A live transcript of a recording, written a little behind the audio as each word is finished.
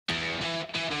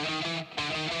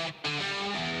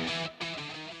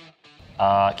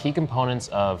Key components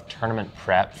of tournament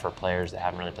prep for players that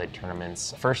haven't really played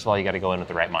tournaments. First of all, you got to go in with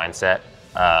the right mindset.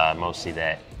 Mostly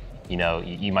that,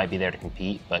 you might be there to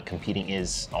compete, but competing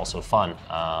is also fun.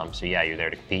 So yeah, you're there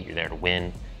to compete, you're there to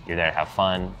win, you're there to have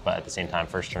fun, but at the same time,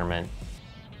 first tournament,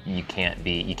 you can't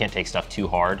take stuff too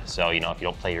hard. So, if you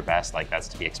don't play your best, like that's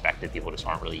to be expected. People just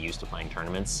aren't really used to playing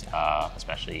tournaments,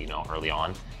 especially, early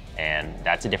on. And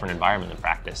that's a different environment than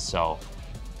practice. So,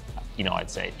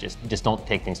 I'd say just don't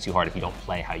take things too hard if you don't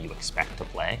play how you expect to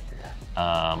play.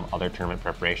 Other tournament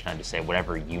preparation, I'd just say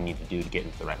whatever you need to do to get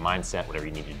into the right mindset, whatever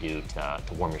you need to do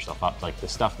to warm yourself up, like the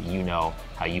stuff that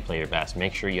how you play your best,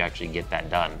 make sure you actually get that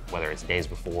done, whether it's days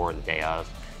before or the day of.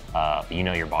 But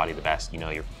your body the best,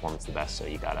 your performance the best, so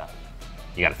you gotta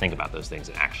think about those things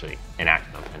and actually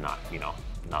enact them and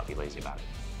not be lazy about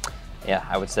it. Yeah,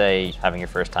 I would say having your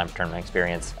first time tournament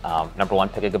experience, number one,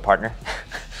 pick a good partner.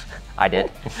 I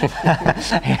did.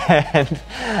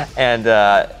 and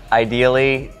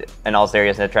ideally, in all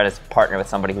seriousness, try to partner with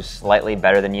somebody who's slightly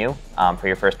better than you for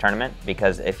your first tournament,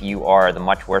 because if you are the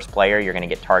much worse player, you're going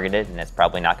to get targeted and it's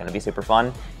probably not going to be super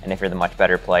fun. And if you're the much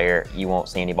better player, you won't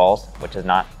see any balls, which is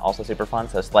not also super fun.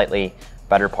 So a slightly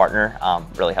better partner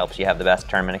really helps you have the best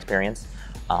tournament experience.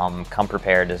 Come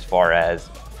prepared as far as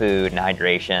food and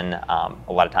hydration.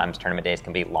 A lot of times tournament days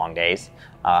can be long days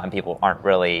and people aren't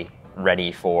really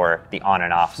ready for the on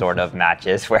and off sort of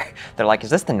matches where they're like, is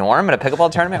this the norm at a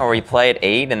pickleball tournament where we play at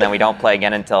 8 and then we don't play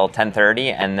again until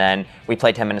 10:30 and then we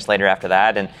play 10 minutes later after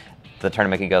that, and the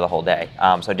tournament could go the whole day.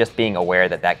 So just being aware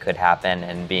that could happen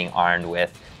and being armed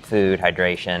with food,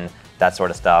 hydration, that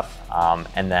sort of stuff.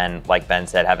 And then, like Ben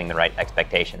said, having the right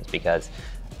expectations, because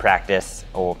practice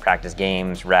or practice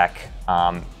games, rec,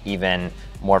 even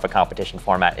more of a competition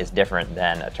format is different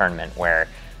than a tournament where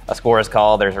a score is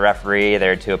called, there's a referee,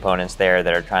 there are two opponents there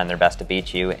that are trying their best to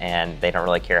beat you, and they don't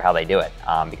really care how they do it.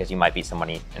 Because you might beat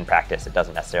somebody in practice, it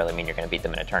doesn't necessarily mean you're going to beat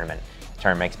them in a tournament.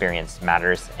 Tournament experience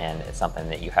matters, and it's something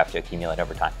that you have to accumulate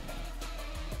over time.